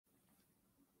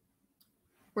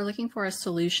We're looking for a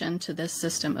solution to this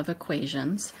system of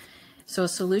equations. So a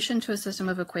solution to a system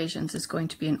of equations is going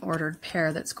to be an ordered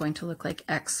pair that's going to look like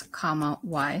x comma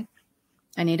y.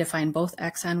 I need to find both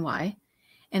x and y,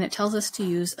 and it tells us to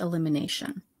use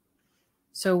elimination.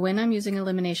 So when I'm using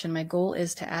elimination, my goal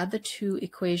is to add the two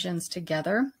equations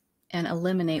together and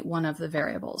eliminate one of the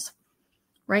variables.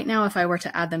 Right now, if I were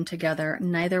to add them together,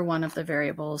 neither one of the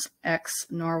variables, x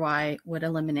nor y, would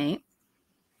eliminate.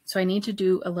 So I need to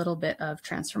do a little bit of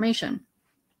transformation.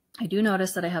 I do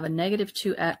notice that I have a negative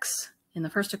 2x in the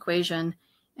first equation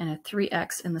and a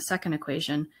 3x in the second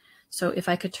equation. So if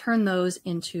I could turn those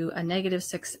into a negative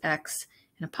 6x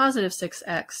and a positive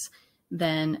 6x,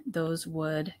 then those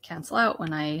would cancel out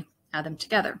when I add them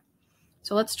together.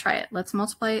 So let's try it. Let's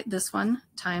multiply this one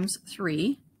times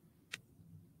 3.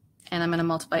 And I'm going to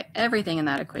multiply everything in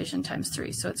that equation times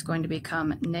 3. So it's going to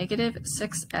become negative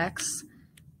 6x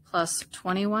plus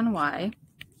 21y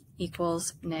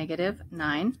equals negative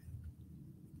 9.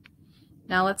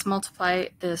 Now let's multiply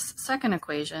this second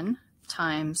equation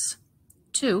times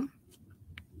 2.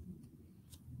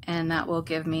 And that will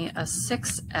give me a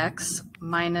 6x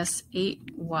minus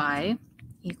 8y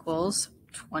equals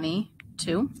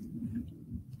 22.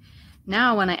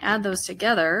 Now when I add those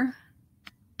together,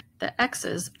 the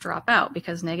x's drop out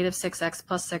because negative 6x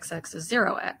plus 6x is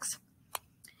 0x.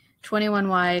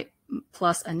 21y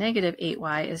plus a negative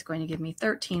 8y is going to give me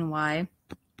 13y,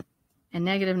 and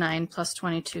negative 9 plus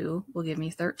 22 will give me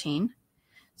 13.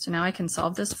 So now I can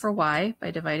solve this for y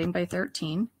by dividing by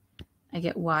 13. I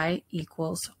get y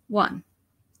equals 1.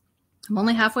 I'm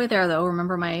only halfway there though.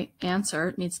 Remember, my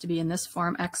answer needs to be in this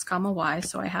form, x comma y.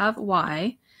 So I have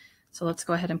y. So let's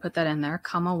go ahead and put that in there,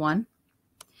 comma 1.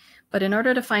 But in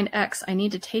order to find x, I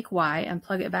need to take y and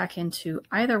plug it back into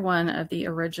either one of the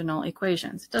original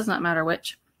equations. It does not matter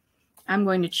which. I'm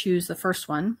going to choose the first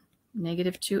one,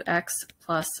 negative 2x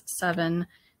plus 7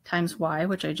 times y,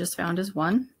 which I just found is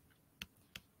 1,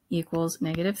 equals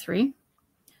negative 3.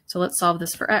 So let's solve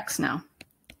this for x now.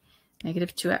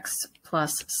 Negative 2x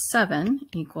plus 7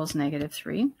 equals negative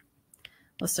 3.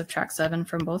 Let's subtract 7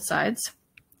 from both sides.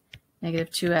 Negative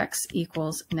 2x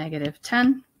equals negative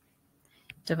 10.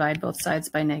 Divide both sides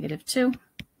by negative 2.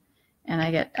 And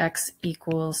I get x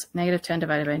equals negative 10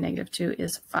 divided by negative 2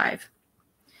 is 5.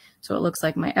 So it looks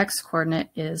like my x-coordinate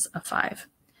is a 5.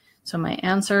 So my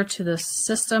answer to the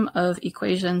system of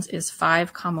equations is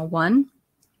 5, 1.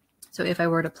 So if I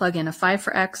were to plug in a 5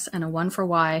 for x and a 1 for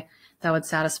y, that would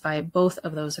satisfy both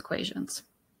of those equations.